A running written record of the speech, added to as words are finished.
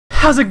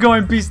How's it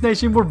going, Beast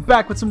Nation? We're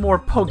back with some more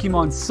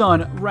Pokemon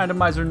Sun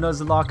Randomizer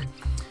Nuzlocke.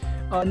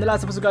 In the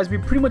last episode, guys, we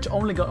pretty much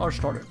only got our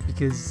starter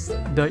because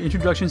the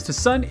introductions to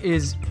Sun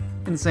is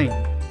insane.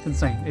 It's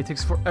insane. It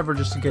takes forever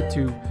just to get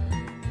to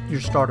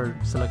your starter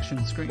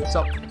selection screen.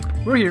 So,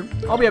 we're here.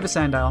 I'll be at a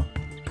Sandile.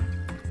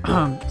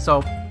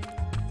 So,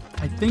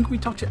 I think we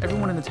talked to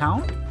everyone in the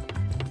town.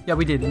 Yeah,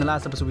 we did. In the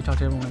last episode, we talked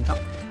to everyone in town.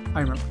 I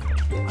remember.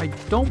 I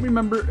don't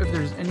remember if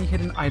there's any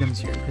hidden items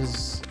here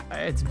because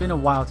it's been a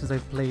while since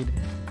I've played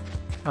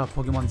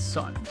Pokemon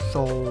Sun.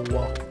 So,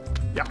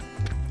 yeah.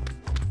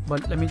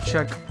 But let me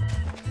check.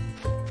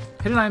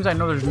 Hidden items, I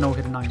know there's no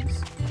hidden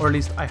items. Or at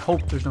least I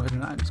hope there's no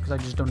hidden items because I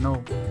just don't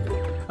know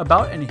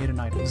about any hidden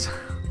items.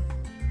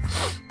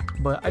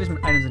 But I just mean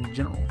items in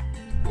general.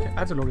 Okay, I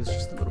have to load this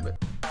just a little bit.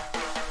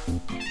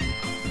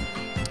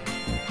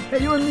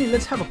 Hey, you and me,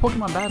 let's have a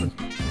Pokemon battle.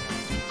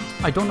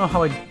 I don't know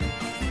how I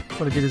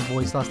did his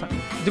voice last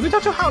time. Did we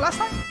talk to How last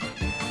time?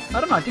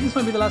 I don't know. I think this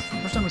might be the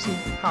first time we see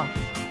How.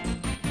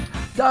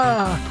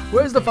 Duh!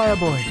 Where's the Fire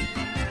Boy?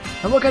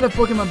 And what kind of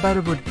Pokemon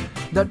battle would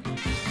that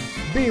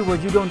be where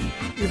you don't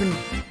even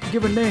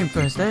give a name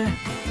first, eh?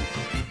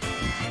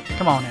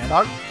 Come on now,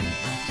 dog.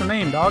 What's your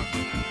name, dog?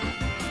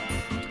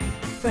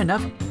 Fair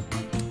enough.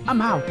 I'm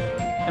How,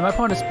 and my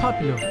partner's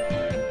Popular.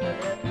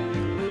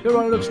 Your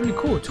one looks really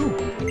cool, too.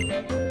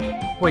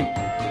 Wait.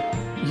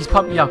 He's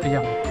yeah, okay,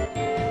 yeah.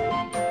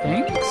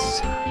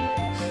 Thanks.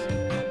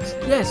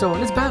 Yeah, so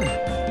let's battle.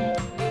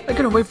 I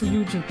couldn't wait for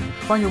you to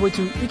find your way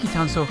to Iki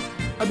Town, so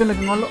I've been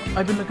looking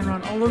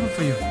around all over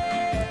for you.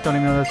 Don't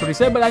even know that's what he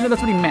said, but I know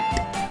that's what he meant.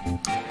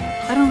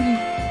 I don't really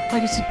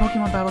like to see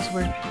Pokemon battles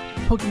where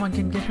Pokemon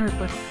can get hurt,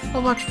 but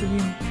I'll watch for you.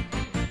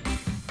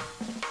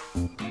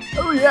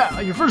 Oh yeah,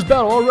 your first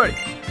battle already.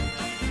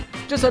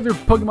 Just have your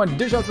Pokemon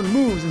dish out some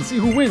moves and see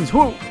who wins.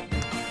 Who?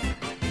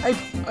 I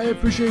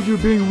appreciate you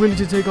being willing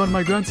to take on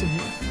my grandson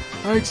here.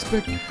 I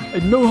expect a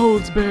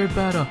no-holds-barred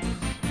battle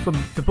from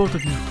the both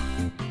of you.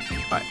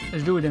 Alright,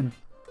 let's do it then.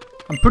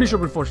 I'm pretty sure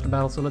we're forced to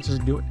battle, so let's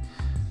just do it.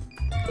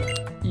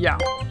 Yeah,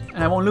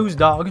 and I won't lose,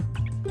 dog.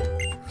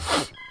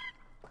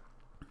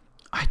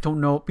 I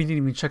don't know. We didn't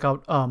even check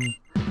out our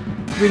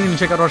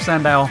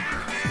Sandile.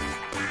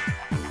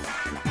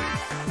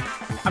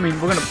 I mean,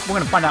 we're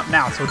gonna find out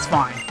now, so it's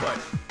fine. But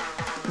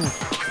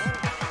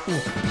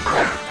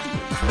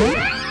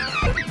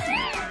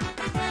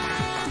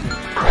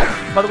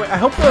by the way, I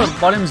hope the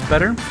volume's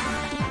better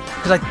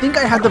because I think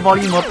I had the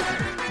volume up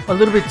a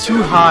little bit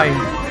too high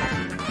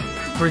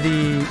for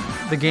the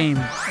game.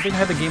 I think I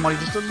had the game audio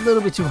just a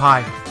little bit too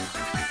high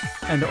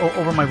and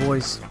over my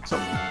voice. So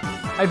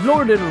I've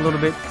lowered it a little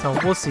bit, so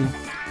we'll see.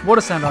 What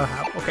does Sandile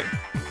have? Okay.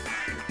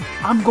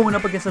 I'm going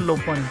up against a low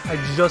bunny. I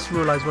just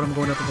realized what I'm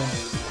going up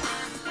against.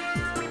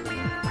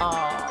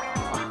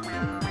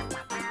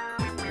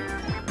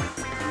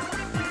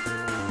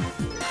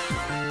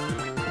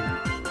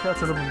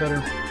 That's a little bit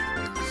better.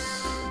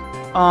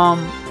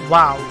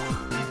 Wow.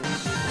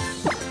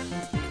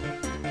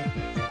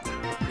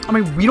 I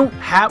mean, we don't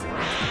have...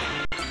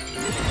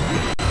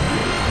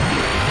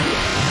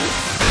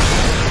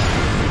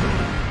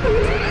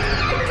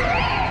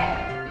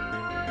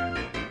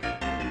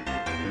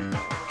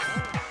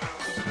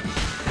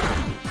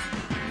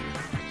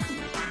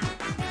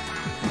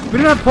 We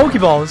don't have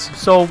Pokeballs,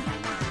 so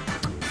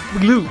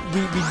we lose.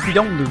 We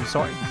don't lose.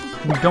 Sorry,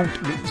 we don't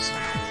lose.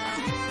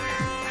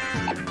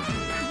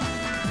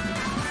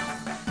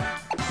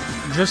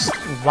 Just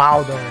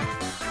wow, though.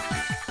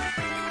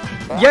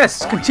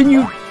 Yes,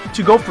 continue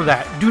to go for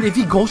that, dude. If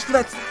he goes for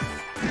that,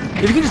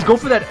 if he can just go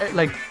for that,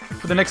 like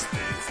for the next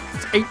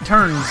 8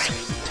 turns,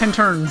 10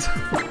 turns,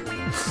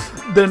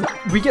 then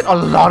we get a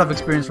lot of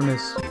experience from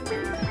this.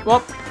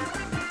 Well,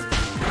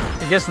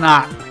 I guess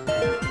not.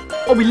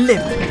 Oh, we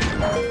live.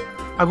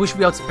 I wish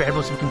we outspared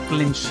so we can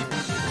flinch.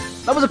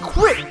 That was a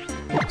crit!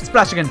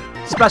 Splash again.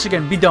 Splash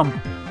again. Be dumb.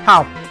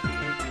 How?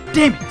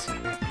 Damn it!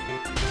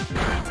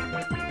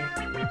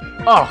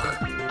 Ugh.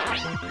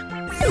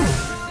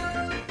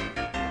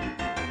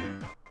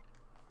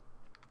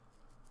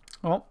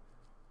 Well.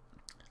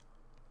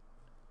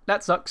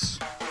 That sucks.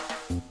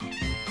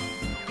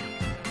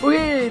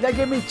 Okay, that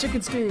gave me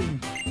chicken skin.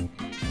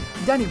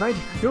 Danny, right?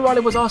 Your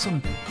rally was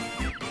awesome.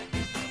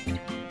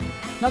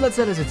 Now that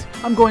settles it.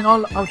 I'm going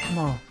all out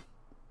tomorrow.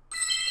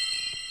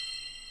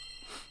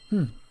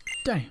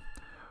 Danny,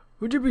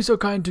 would you be so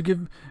kind to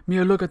give me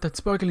a look at that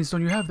sparkling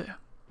stone you have there?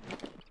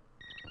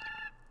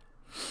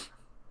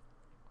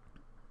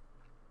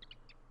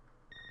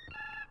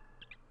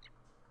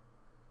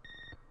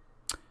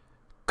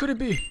 Could it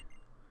be?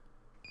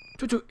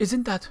 Chuchu,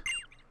 isn't that?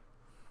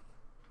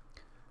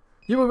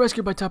 You were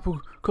rescued by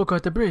Tapu Koko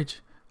at the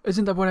bridge.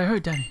 Isn't that what I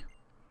heard, Danny?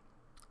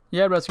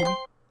 Yeah, rescued me.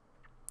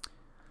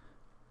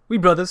 We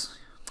brothers.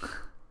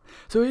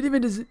 So it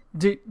even is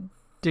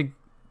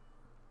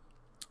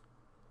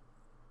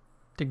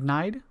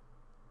denied?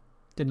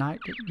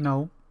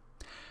 No.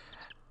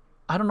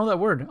 I don't know that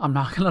word. I'm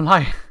not gonna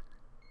lie.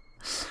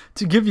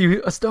 To give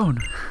you a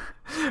stone.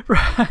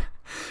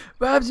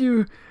 Perhaps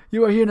you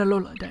are here in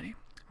Alola, Danny.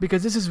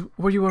 because this is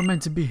where you are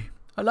meant to be.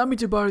 Allow me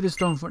to borrow this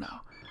stone for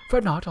now.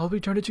 Fret not, I'll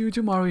return it to you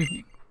tomorrow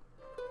evening.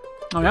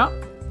 Oh yeah?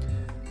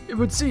 It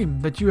would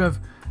seem that you have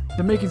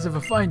the makings of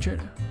a fine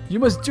trainer. You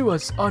must do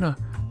us honor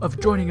of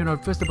joining in our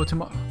festival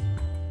tomorrow.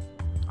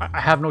 I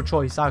have no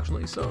choice,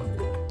 actually, so...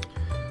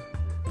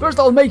 First,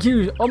 I'll make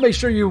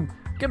sure you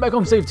get back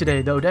home safe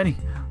today, though, Danny.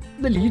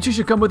 Lily, you two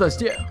should come with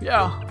us,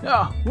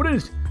 yeah.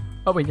 Wouldn't it?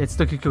 Oh wait, it's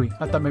the Kukui.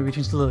 I thought maybe we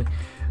changed to Lily.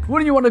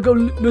 Wouldn't you want to go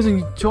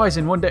losing twice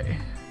in one day?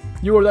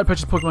 You or that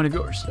precious Pokemon of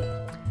yours.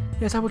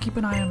 Yes, I will keep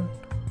an eye on...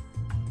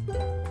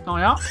 Oh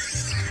yeah?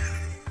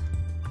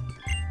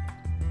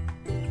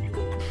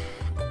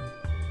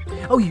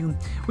 Oh,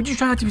 would you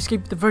try not to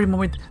escape the very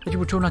moment that you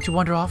were told not to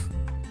wander off?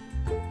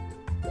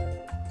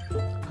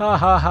 Ha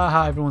ha ha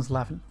ha, everyone's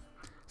laughing.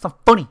 It's not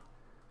funny.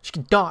 She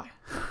could die.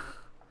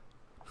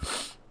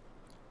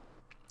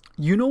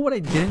 You know what I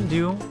didn't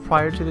do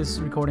prior to this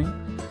recording?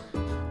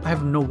 I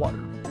have no water.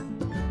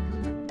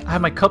 I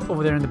have my cup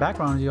over there in the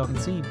background, as y'all can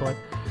see, but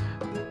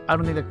I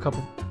don't think the cup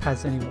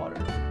has any water.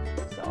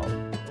 So,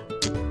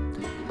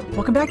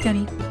 welcome back,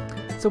 Danny.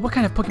 So what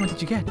kind of Pokemon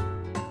did you get?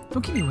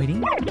 Don't keep me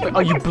waiting. Wait,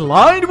 are you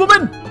blind,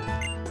 woman?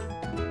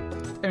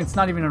 I mean, it's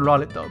not even a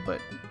Rowlet though,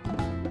 but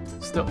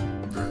still.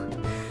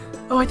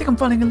 Oh, I think I'm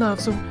falling in love.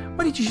 So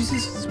why did you choose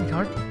this,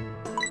 sweetheart?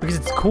 Because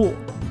it's cool.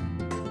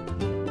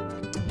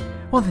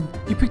 Well then,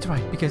 you picked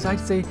right, because I'd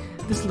say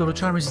this little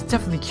charmer is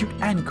definitely cute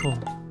and cool.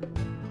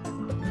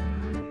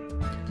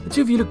 The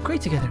two of you look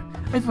great together.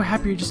 I feel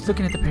happier just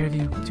looking at the pair of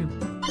you, too.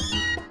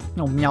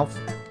 No, Meowth.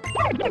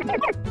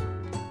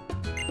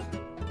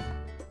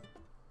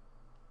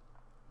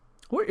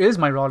 Where is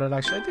my Rowlet,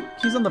 actually? I think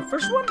he's on the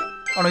first one?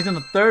 Oh no, he's on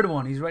the third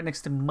one. He's right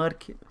next to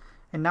Mudkip.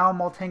 And now I'm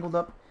all tangled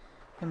up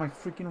in my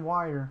freaking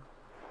wire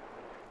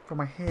for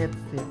my head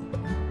fit.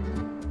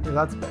 Yeah,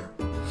 that's better.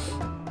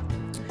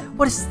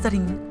 What a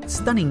stunning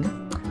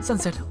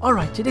sunset.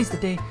 Alright, today's the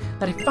day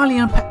that I finally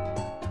unpack.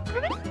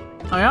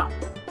 Oh yeah?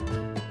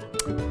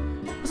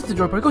 What's at the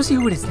door, but go see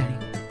who it is, Danny.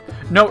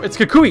 No, it's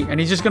Kukui, and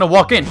he's just gonna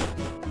walk in.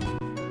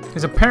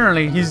 Because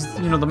apparently he's,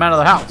 you know, the man of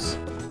the house.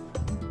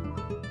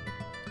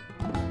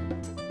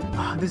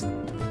 Ah, this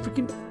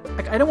freaking...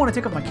 I don't want to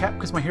take off my cap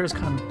because my hair is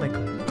kind of like...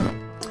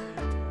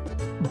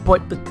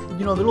 But the,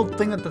 you know, the little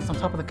thing that's on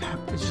top of the cap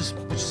is just,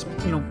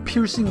 you know,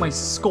 piercing my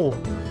skull.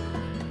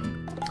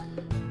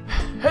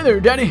 Hey there,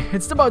 Danny.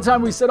 It's about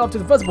time we set off to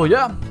the festival,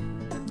 yeah?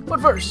 But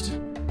first,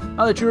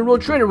 now that you're a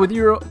road trainer with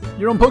your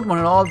own Pokemon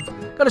and all,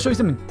 I've got to show you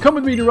something. Come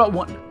with me to Route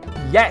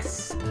 1.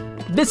 Yes!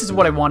 This is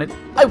what I wanted.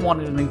 I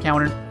wanted an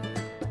encounter.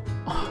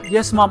 Oh,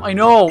 yes, Mom, I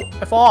know.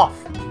 F off.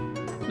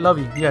 Love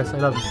you. Yes, I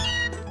love you.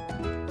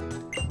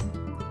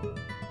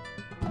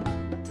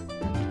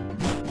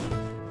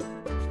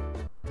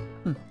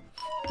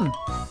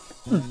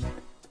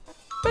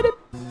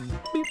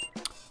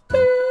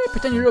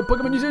 Pretend you're a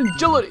Pokemon using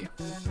agility.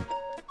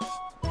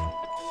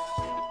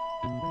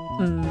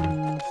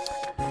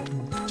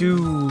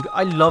 Dude,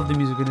 I love the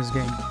music in this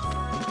game.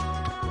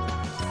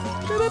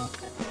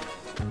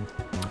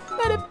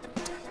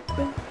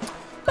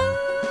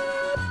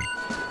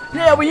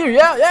 Yeah, over here.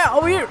 Yeah,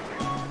 over here.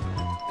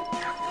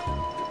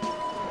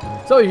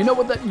 So you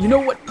know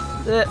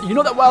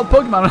that wild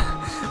Pokemon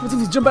wants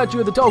to jump at you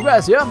at the tall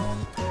grass, yeah?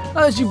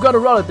 Now that you've got a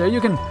Rowlet there, you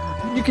can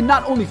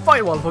not only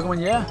fight wild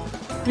Pokemon, yeah?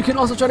 You can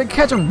also try to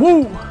catch them.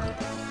 Woo!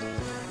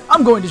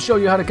 I'm going to show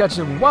you how to catch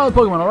a wild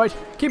Pokemon, alright?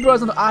 Keep your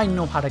eyes on the... I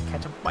know how to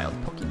catch a wild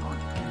Pokemon.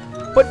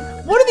 But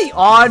what are the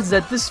odds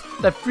that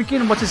that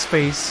freaking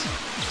what's-his-face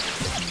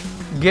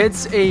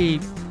gets a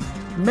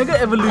Mega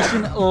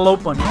Evolution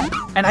Lopunny?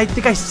 And I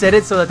think I said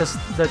it so that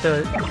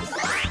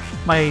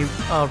my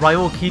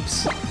rival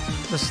keeps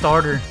the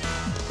starter.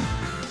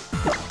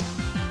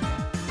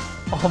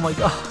 Oh my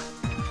god.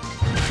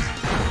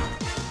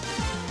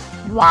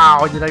 Wow,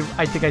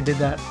 I think I did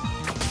that.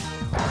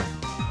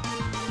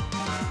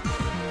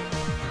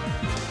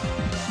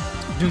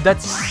 Dude,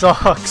 that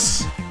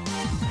sucks.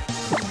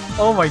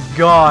 Oh my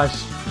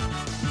gosh.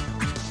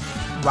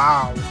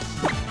 Wow.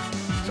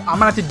 So I'm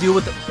gonna have to deal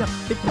with the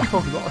 50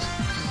 Pokeballs.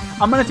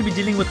 I'm gonna have to be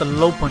dealing with the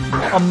Lopunny,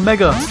 a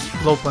Mega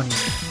Lopunny,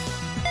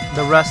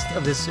 the rest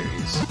of this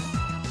series.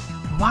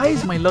 Why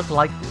is my luck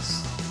like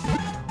this?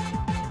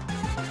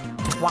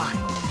 Why?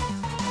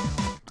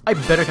 I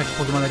better catch a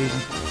Pokemon that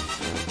easy.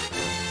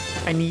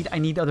 I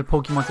need other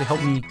Pokemon to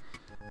help me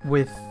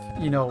with,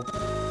 you know,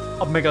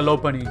 a Mega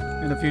Lopunny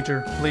in the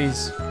future,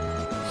 please.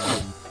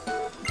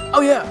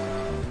 Oh yeah!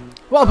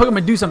 Wild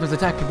Pokemon do sometimes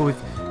attack people if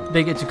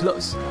they get too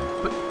close,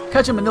 but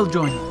catch them and they'll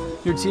join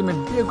your team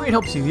and be a great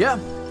help to you, yeah?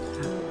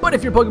 But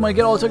if your Pokemon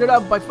get all tuckered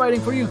out by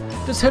fighting for you,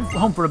 just head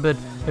home for a bit.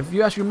 If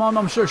you ask your mom,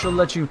 I'm sure she'll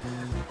let you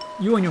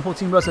and your whole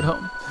team rest at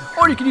home.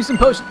 Or you can use some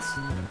potions.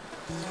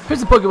 Here's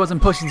the Pokeballs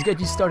and potions to get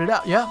you started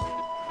out, yeah?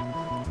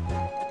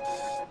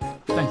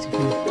 Thanks, Kiki.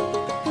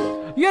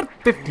 You had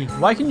 50.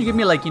 Why can't you give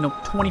me like, you know,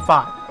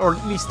 25 or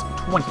at least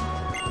 20?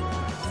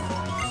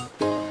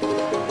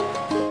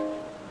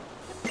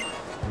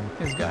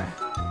 This guy.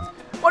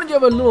 Why don't you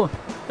have a little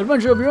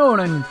adventure of your own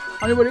and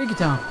on your way to Iki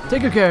Town?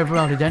 Take good care of her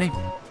out, Danny.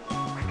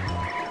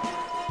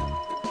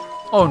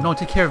 Oh no,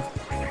 take care of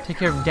Take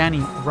care of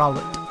Danny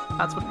Rowlet.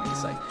 That's what it means to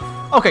say.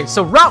 Okay,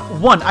 so Route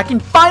 1. I can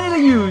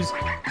finally use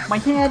my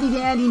handy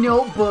dandy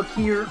notebook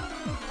here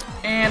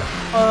and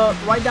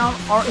write down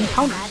our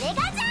encounters.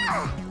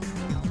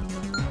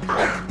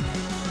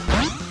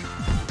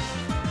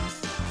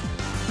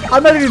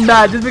 I'm not even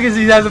mad just because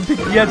he has an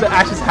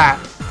Ash's hat.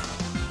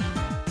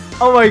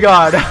 Oh my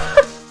god.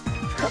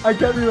 I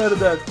can't be mad at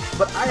that.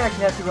 But I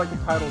actually have to write the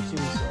title too,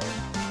 so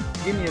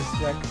give me a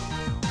sec.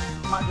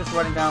 I'm not just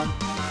writing down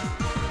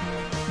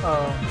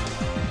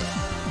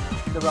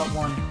the Route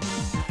 1.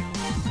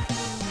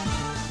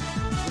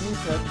 Give me a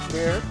sec.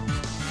 There.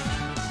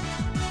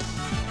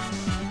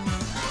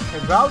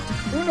 Okay, Route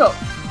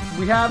 1.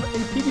 We have a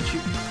Pikachu.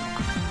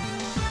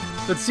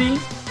 Let's see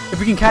if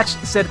we can catch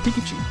said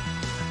Pikachu.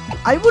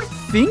 I would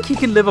think he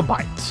can live a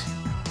bite.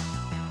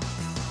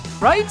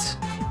 Right?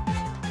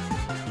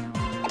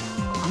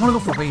 I'm gonna go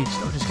for Rage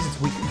though, just because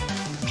it's weaker.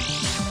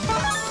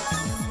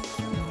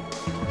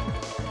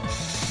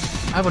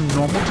 I have a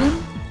normal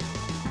gym?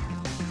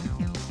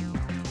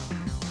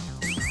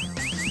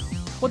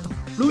 What the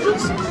blue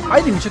juice? I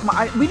didn't even check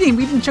we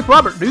didn't check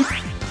Robert, dude.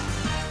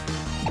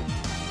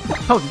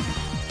 Oh,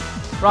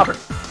 Robert,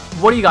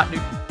 what do you got,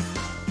 dude?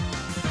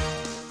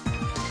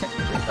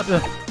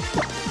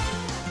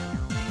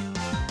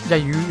 Yeah,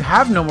 you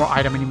have no more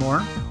item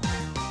anymore.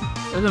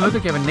 It doesn't look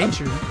like you have a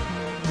nature.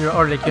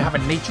 Or like you have a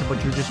nature,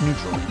 but you're just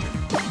neutral nature.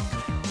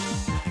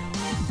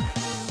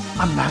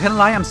 I'm not gonna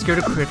lie, I'm scared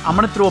of crit. I'm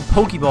gonna throw a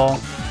Pokeball.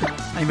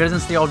 And if it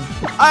doesn't stay all...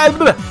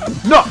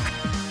 No!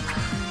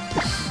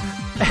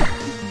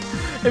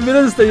 If it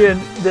doesn't stay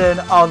in, then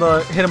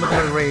I'll hit him with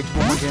another Rage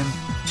one more again.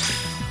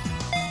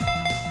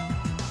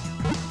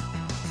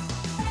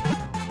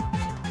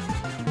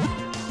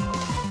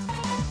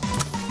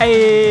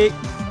 Hey!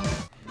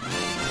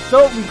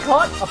 So we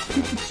caught a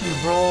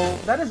Pikachu, bro.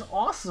 That is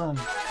awesome.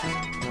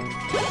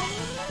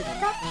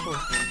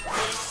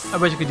 I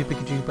wish I could do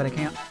Pikachu, but I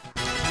can't.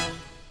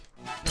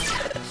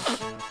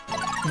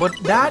 But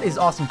that is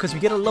awesome because we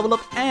get a level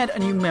up and a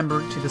new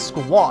member to the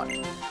squad.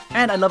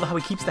 And I love how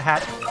he keeps the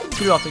hat.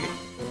 Put it all together.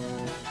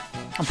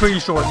 I'm pretty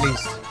sure at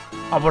least.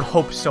 I would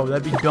hope so.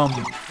 That'd be dumb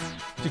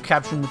to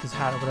capture him with his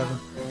hat or whatever.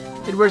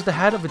 It wears the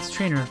hat of its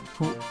trainer,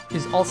 who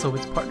is also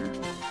its partner.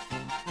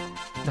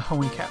 The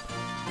Hoenn cap.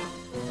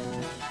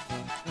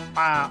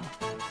 Wow.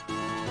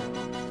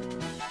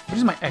 Which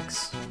is my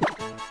X?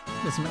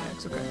 This is my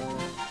X, okay.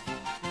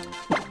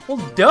 Well,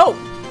 dope!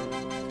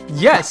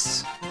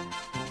 Yes!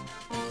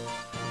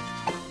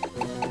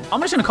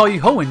 I'm just gonna call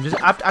you Hoenn, just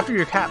after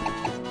your cap.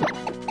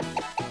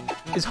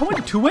 Is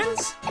Hoenn 2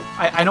 wins?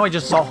 I know I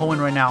just saw Hoenn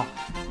right now.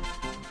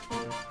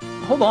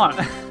 Hold on.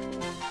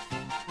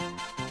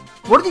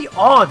 What are the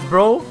odds,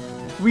 bro?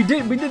 We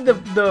did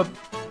the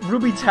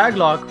Ruby tag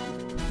lock,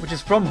 which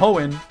is from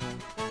Hoenn.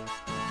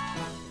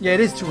 Yeah, it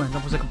is 2 wins.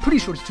 I'm pretty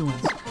sure it's 2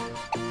 wins.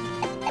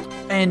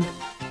 And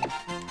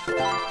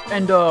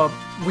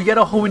we get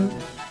a Hoenn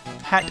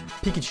hat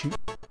Pikachu.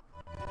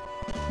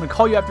 I'm gonna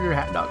call you after your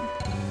hat, dog.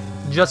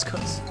 Just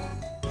cause.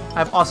 I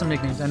have awesome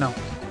nicknames, I know.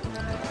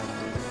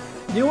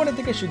 You know what I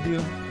think I should do?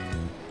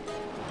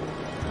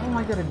 I don't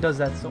like that it does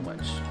that so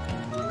much.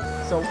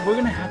 So we're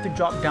gonna have to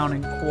drop down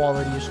in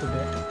quality just a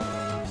bit.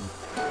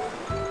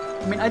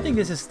 I mean, I think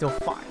this is still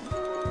fine.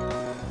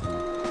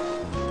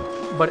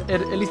 But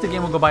at least the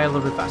game will go by a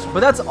little bit faster.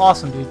 But that's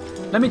awesome, dude.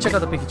 Let me check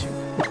out the Pikachu.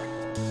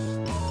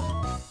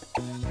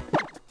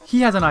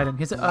 He has an item.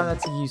 He has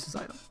that's a useless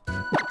item.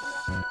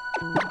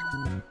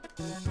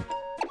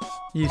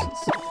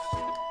 Useless.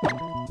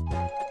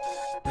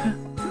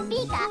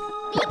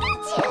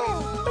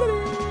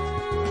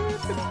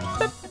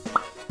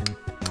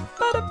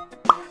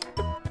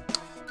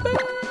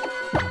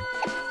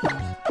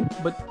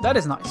 But that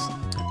is nice.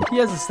 He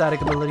has a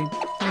static ability.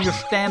 Your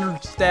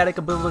standard static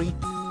ability.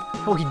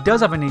 Oh, he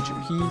does have a nature.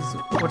 He's...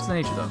 What's the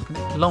nature though?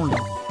 Lonely.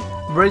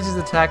 Raises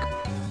attack.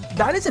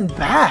 That isn't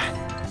bad.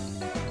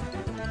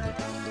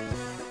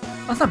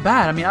 That's not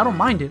bad. I mean, I don't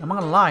mind it. I'm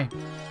not gonna lie.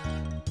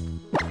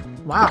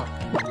 Wow.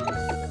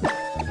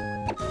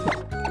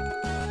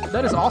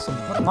 That is awesome.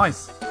 That's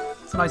nice.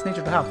 It's a nice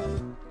nature to have.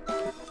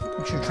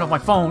 I should turn off my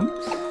phone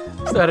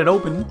so that it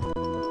open.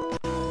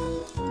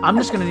 I'm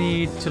just gonna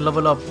need to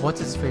level up. What's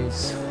his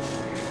face?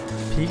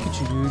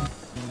 Pikachu, dude.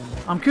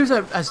 I'm curious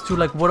as to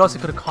like what else I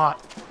could have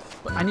caught.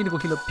 But I need to go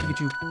heal up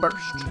Pikachu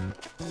first.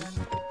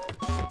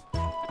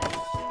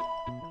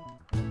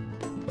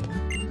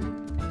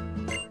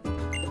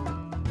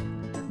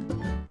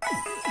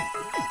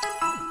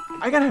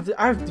 I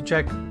have to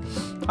check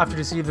after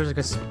to see if there's like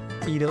a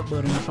speed up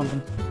button or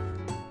something.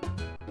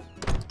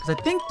 Because I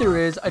think there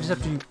is. I just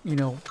have to, you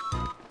know,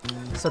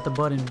 set the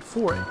button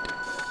for it.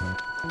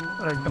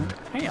 But I don't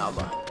have.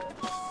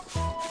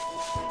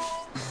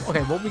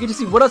 Okay, well we get to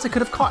see what else I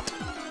could have caught.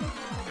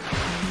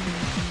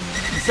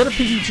 Instead of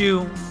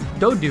Pikachu,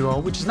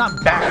 Doduo, which is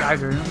not bad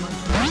either.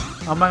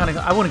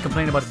 I wouldn't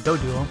complain about a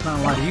Doduo, I'm not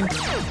gonna lie to you.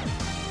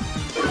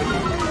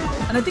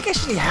 And I think I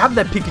actually have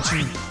that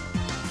Pikachu.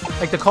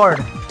 Like the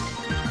card.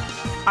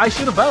 I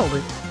should have battled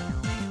it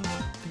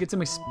to get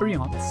some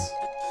experience.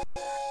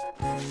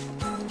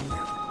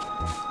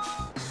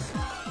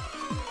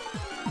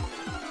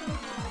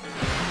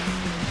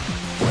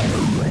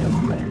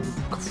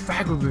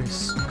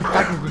 Pythagoras.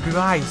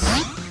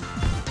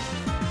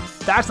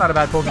 That's not a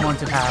bad Pokemon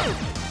to have.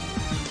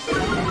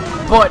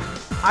 But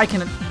I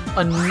can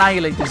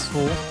annihilate this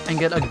fool and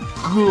get a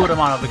good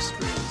amount of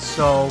experience.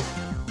 So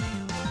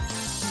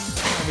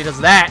if he does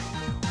that,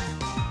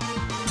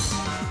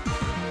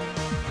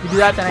 if you do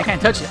that, then I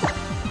can't touch it.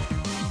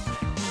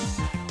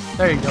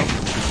 There you go.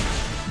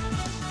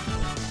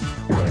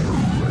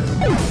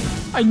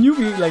 I knew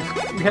we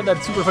had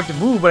that super effective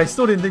move, but I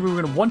still didn't think we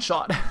were gonna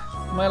one-shot.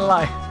 I'm not gonna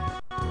lie.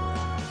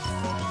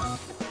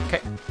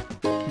 Okay.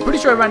 I'm pretty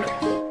sure I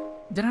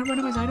did I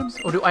randomize items?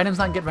 Or do items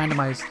not get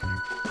randomized?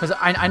 Because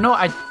I know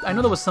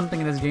there was something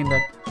in this game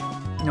that,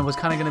 you know, was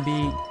kind of gonna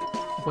be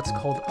what's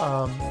called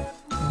a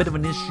bit of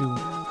an issue.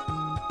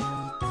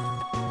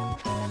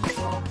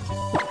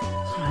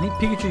 I need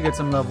Pikachu to get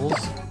some levels.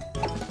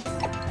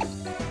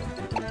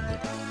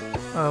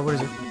 What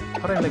is it?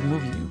 How do I like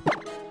move you?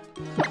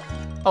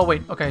 Oh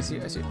wait, okay, I see.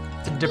 It's a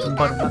different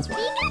button, that's why.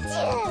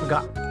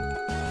 Forgot.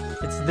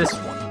 It's this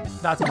one.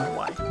 That's my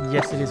Y.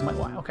 Yes, it is my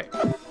Y. Okay.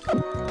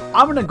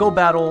 I'm gonna go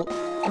battle.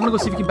 I'm gonna go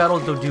see if we can battle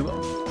Doduo.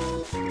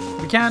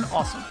 If we can,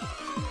 awesome.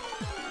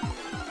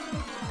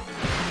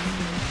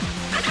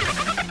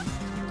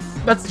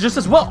 That's just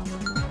as well.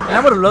 And I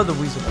would have loved the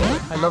Weasel.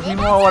 I love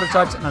Nemo Water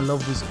Touch and I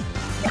love Weasel.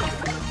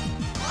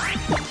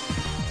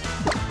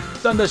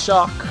 Thunder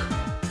Shock.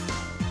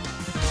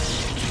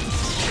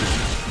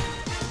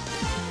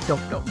 Go.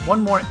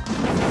 One more.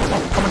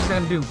 How much is that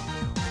gonna do?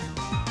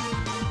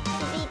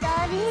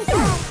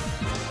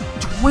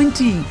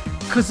 20.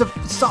 Cause of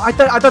I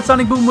thought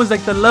Sonic Boom was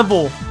like the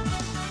level.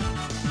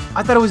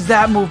 I thought it was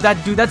that move.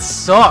 That dude, that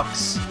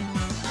sucks.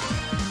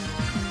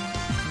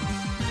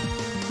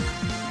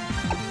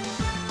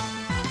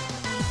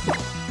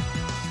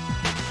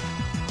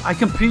 I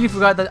completely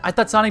forgot that. I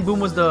thought Sonic Boom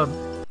was the.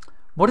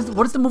 What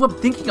is the move I'm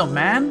thinking of,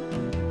 man?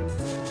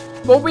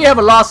 Well, we have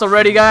a loss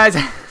already, guys.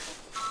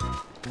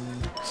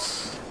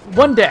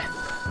 One death.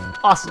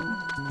 Awesome.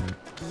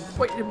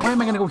 Wait, why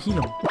am I gonna go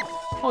heal him?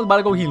 I was about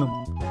to go heal him.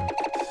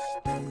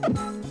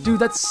 Dude,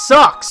 that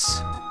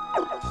sucks.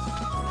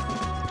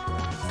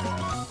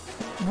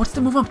 What's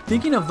the move I'm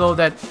thinking of, though,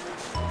 that...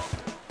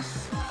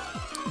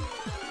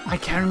 I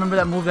can't remember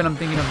that move that I'm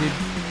thinking of, dude.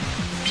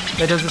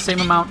 That does the same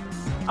amount.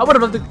 I would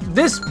have loved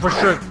this for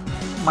sure.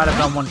 Might have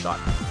done one shot.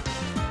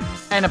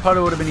 And it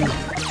probably would have been easy.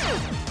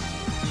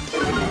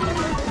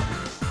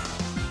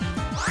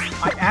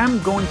 I am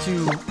going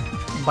to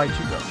bite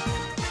you, though.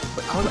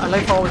 But I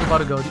like how I was about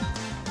to go, dude.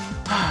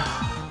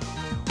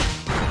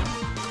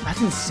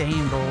 That's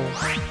insane, bro.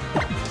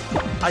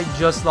 I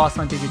just lost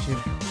my Pikachu.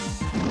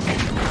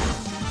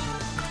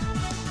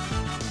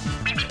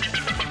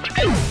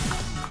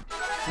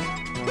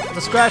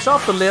 Let's scratch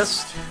off the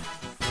list.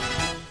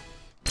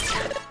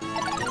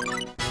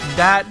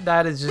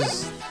 That is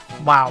just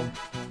wow.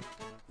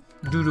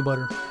 Doo-doo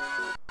butter.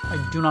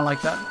 I do not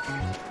like that.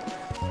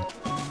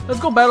 Let's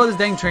go battle this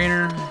dang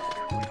trainer.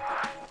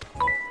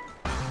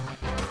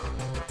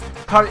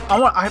 Probably,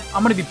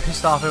 I'm gonna be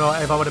pissed off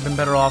if I would have been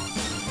better off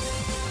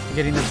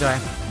getting this guy.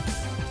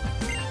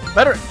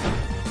 Veteran.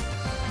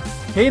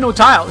 He ain't no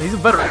child. He's a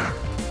veteran.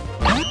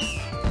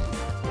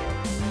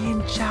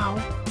 Chow.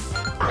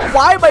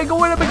 Why am I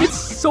going up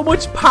against so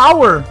much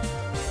power?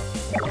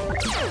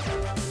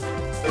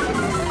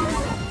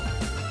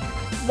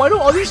 Why do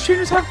all these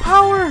trainers have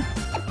power?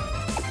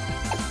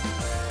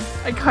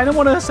 I kind of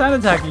want to sand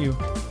attack you.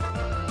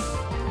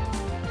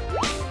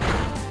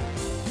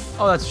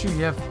 Oh, that's true.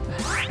 You have.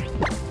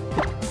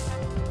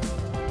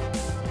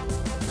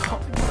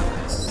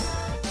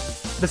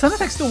 Does sand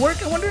attack still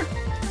work? I wonder.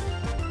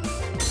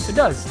 It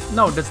does.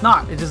 No, it does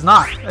not. It does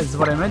not. That's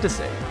what I meant to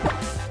say.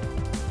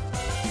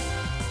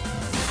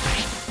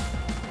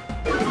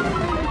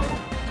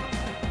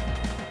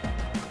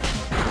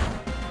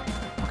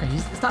 Okay,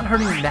 it's not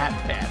hurting that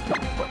bad,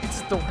 but it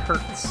still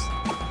hurts.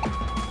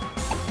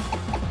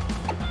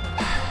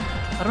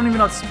 I don't even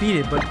know how to speed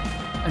it, but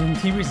and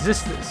he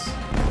resists this.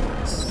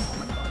 Oh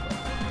my God.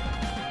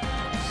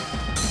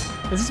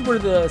 This is where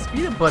the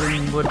speed up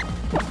button would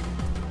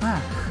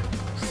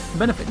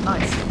benefit.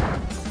 Nice.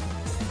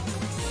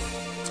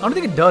 I don't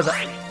think it does.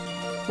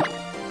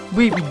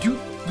 Wait, we do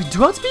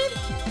outspeed?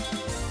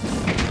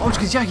 Oh,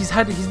 because yeah,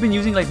 he's been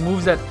using like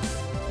moves that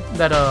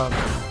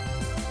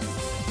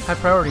have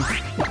priority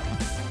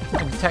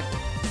and detect.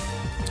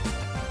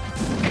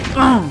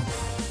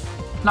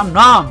 Nom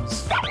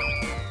noms.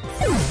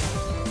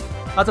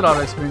 That's a lot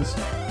of experience.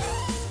 I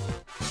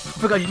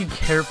forgot you can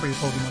care for your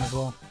Pokemon as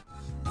well.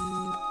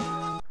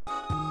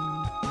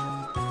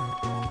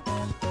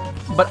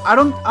 But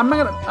I'm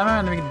not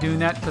gonna be doing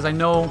that because I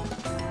know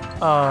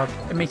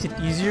it makes it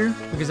easier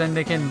because then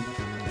they can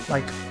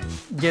like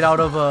get out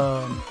of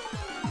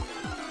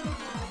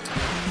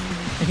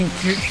they can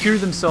cure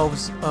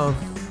themselves of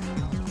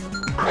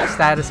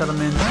status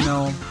elements, you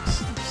know,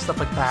 stuff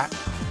like that.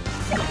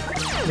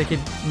 They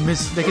could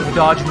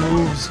dodge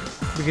moves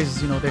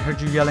because, you know, they heard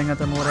you yelling at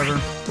them or whatever,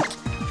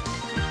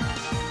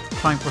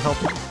 crying for help.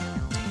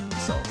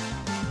 So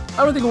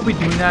I don't think we'll be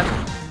doing that.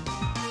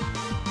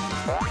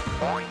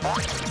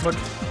 What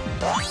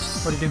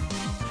did he do?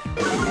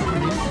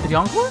 Did he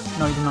encore?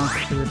 No, he did not.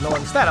 He did lower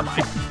the stat of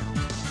mine.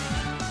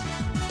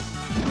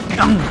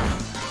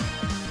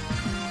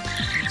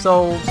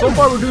 So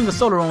far we're doing the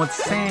solo run with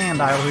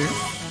Sandile here.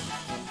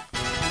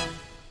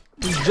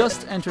 We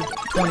just entered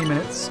 20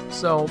 minutes,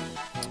 so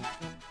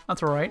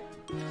that's alright.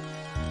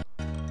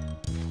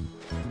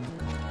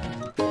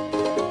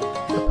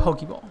 The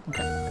Pokeball,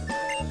 okay.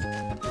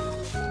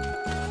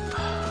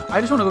 I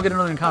just want to go get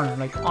another encounter,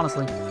 like,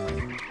 honestly.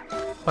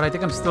 But I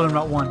think I'm still in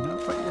Route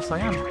 1. But yes, I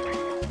am.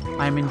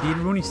 I am indeed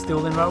Rooney,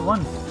 still in Route 1.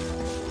 I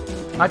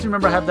have to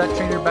remember I have that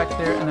trainer back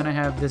there, and then I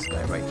have this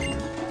guy right here.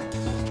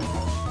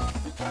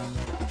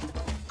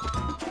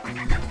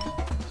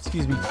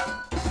 Excuse me.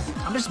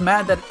 I'm just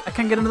mad that I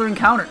can't get another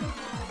encounter.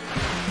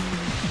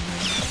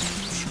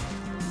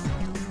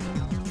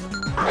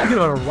 We could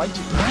have had a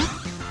Raichu, man.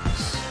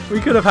 We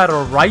could have had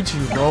a Raichu,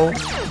 bro.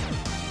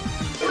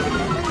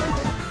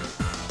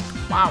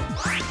 Wow.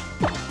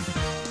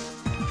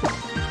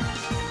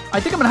 I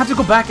think I'm gonna have to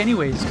go back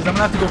anyways, because I'm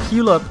gonna have to go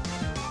heal up.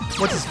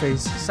 What's his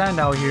face?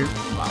 Sandile here.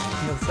 Wow,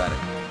 that's static.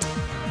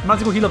 I'm gonna have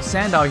to go heal up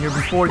Sandile here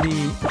before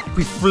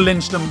we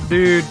flinched him,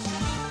 dude.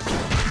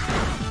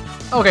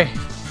 Okay.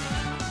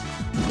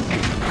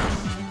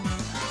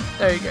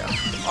 There you go.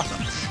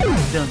 Awesome.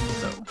 Done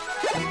so.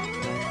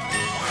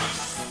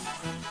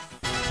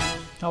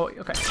 Oh,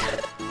 okay.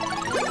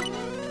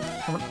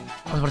 I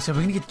was about to say,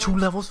 we're gonna get 2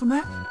 levels from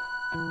that?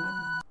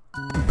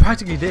 We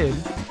practically did.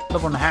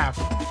 Level and a half.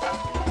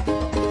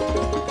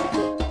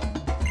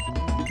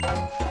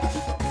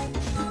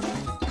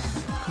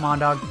 Come on,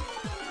 dog.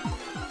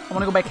 I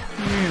wanna go back.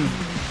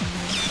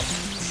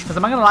 Because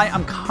I'm not gonna lie,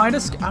 I'm kinda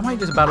scared. I might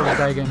just battle this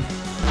guy again.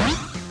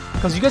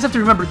 Because you guys have to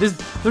remember, there's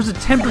a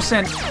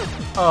 10%.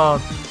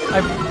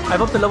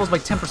 I've upped the levels by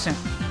 10%.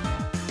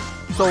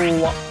 So,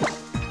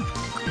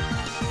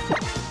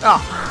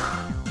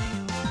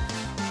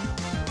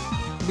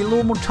 be a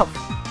little more tough.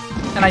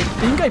 And I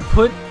think I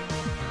put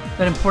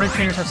that important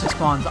trainers have 6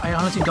 spawns. I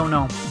honestly don't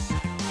know.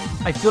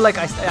 I feel like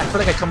I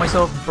told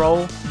myself,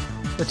 bro,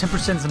 the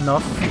 10% is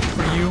enough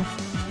for you.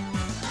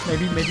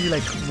 Maybe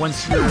like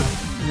once you're,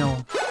 you know,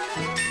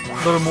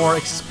 a little more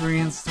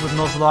experienced with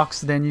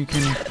Nuzlocke, then you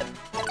can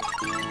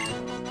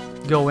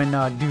go and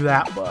do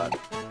that. But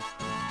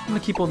I'm gonna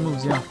keep old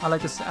moves. Yeah, I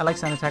like this. I like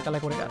Sand Attack. I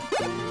like what I got.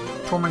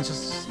 Torment's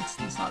just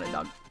it's not a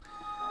dog.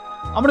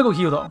 I'm gonna go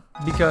heal though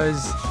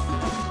because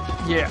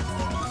yeah,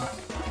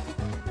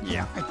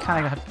 I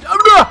kind of got.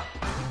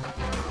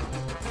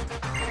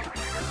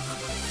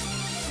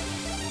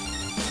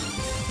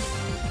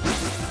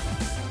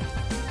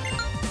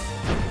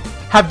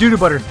 Have doo-doo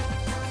butter.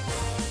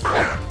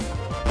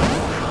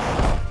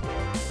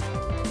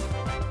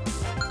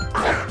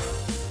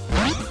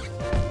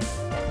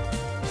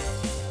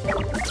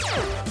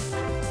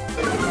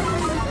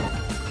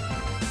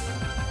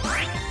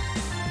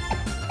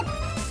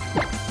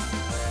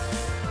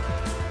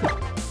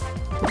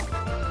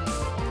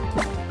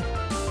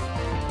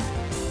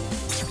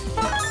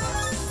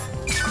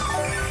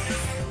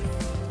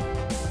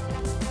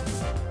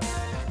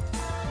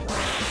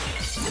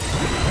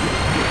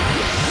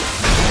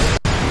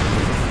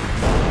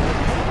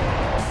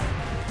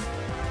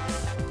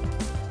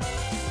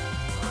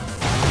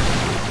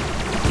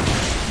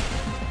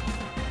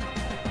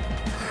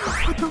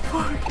 What the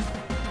fuck?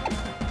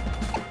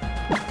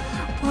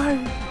 Why?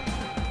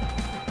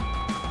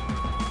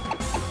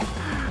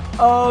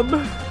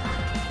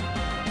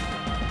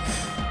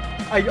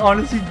 I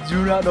honestly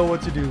do not know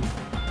what to do.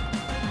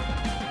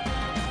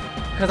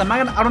 Because I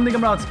don't think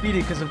I'm gonna outspeed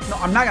it. Because no,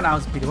 I'm not gonna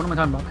outspeed it. What am I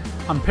talking about?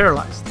 I'm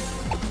paralyzed.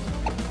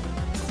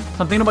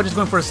 So I'm thinking about just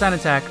going for a Sand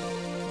Attack.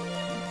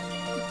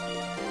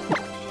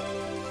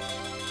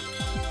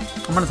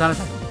 I'm gonna Sand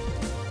Attack.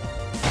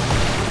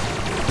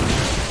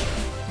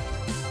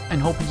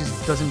 And hope he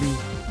just doesn't be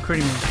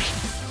critting me.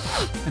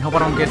 And hope I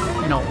don't get,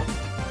 you know,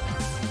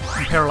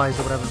 I'm paralyzed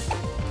or whatever.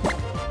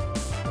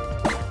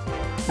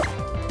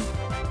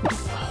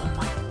 Oh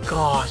my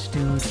gosh,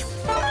 dude.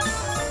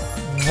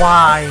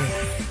 Why?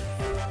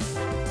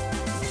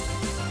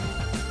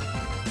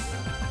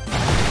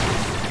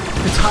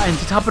 And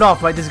to top it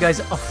off, right, this guy's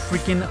a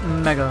freaking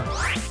mega.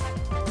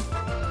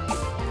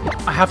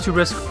 I have to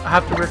risk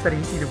that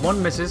he either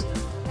one misses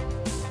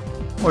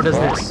or does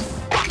this.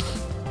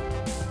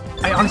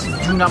 I honestly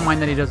do not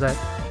mind that he does that.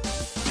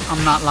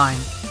 I'm not lying.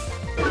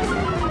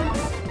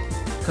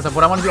 Because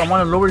what I want to do, I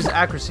want to lower his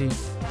accuracy.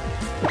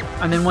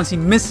 And then once he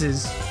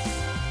misses,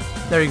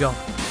 there you go.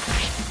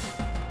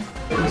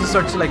 Once he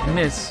starts to like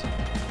miss,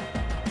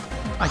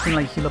 I can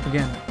like heal up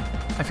again.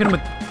 I've hit him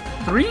with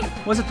 3?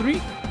 Was it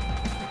 3?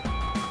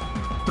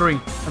 3. I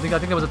think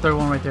that was the third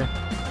one right there.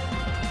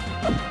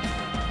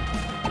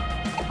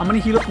 I'm gonna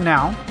heal up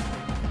now.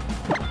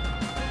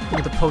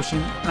 Get the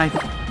potion. And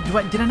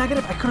did I not get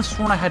it? I could have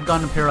sworn I had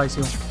gotten a paralyzed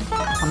heal.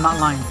 I'm not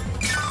lying.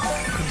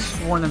 I could have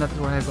sworn that that's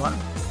where I had gotten.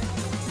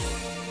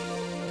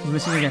 He's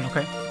missing again,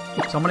 okay.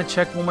 So I'm gonna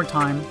check one more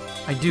time.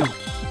 I do.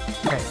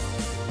 Okay.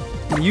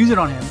 I'm gonna use it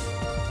on him.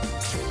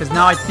 Because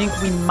now I think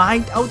we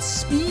might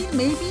outspeed,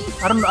 maybe?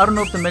 I don't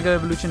know if the Mega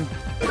Evolution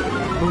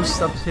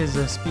boosts up his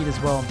speed as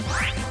well.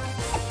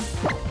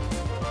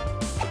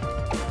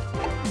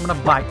 I'm gonna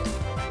bite.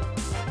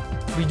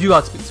 We do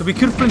outspeed, so we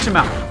could flinch him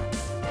out.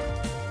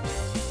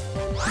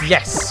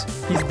 Yes,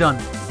 he's done.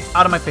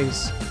 Out of my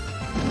face.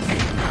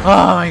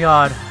 Oh my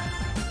god.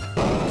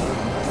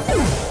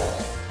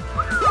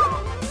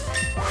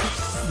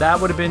 That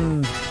would have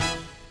been...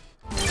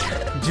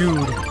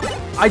 Dude.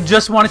 I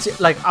just wanted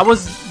to... Like, I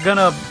was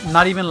gonna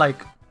not even,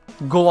 like,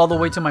 go all the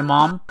way to my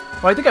mom.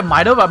 Or I think I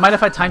might have. I might have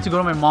had time to go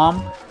to my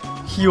mom,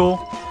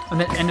 heal,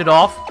 and then end it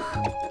off.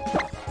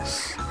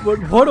 But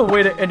what a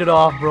way to end it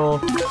off, bro.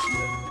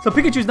 So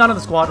Pikachu's not on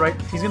the squad, right?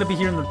 He's gonna be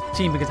here in the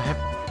team because I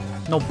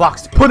have no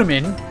box to put him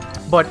in.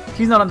 But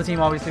he's not on the team,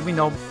 obviously. We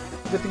know.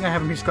 Good thing I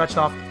have him here scratched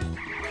off.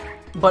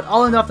 But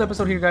I'll end off the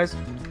episode here, guys.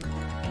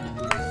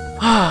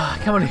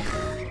 Come on.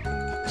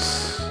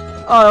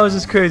 Oh, that was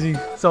just crazy.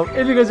 So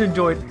if you guys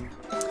enjoyed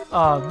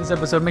this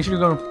episode, make sure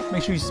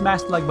you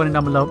smash the like button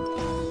down below.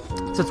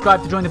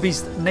 Subscribe to join the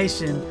Beast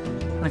Nation.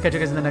 And I'll catch you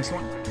guys in the next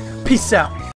one. Peace out.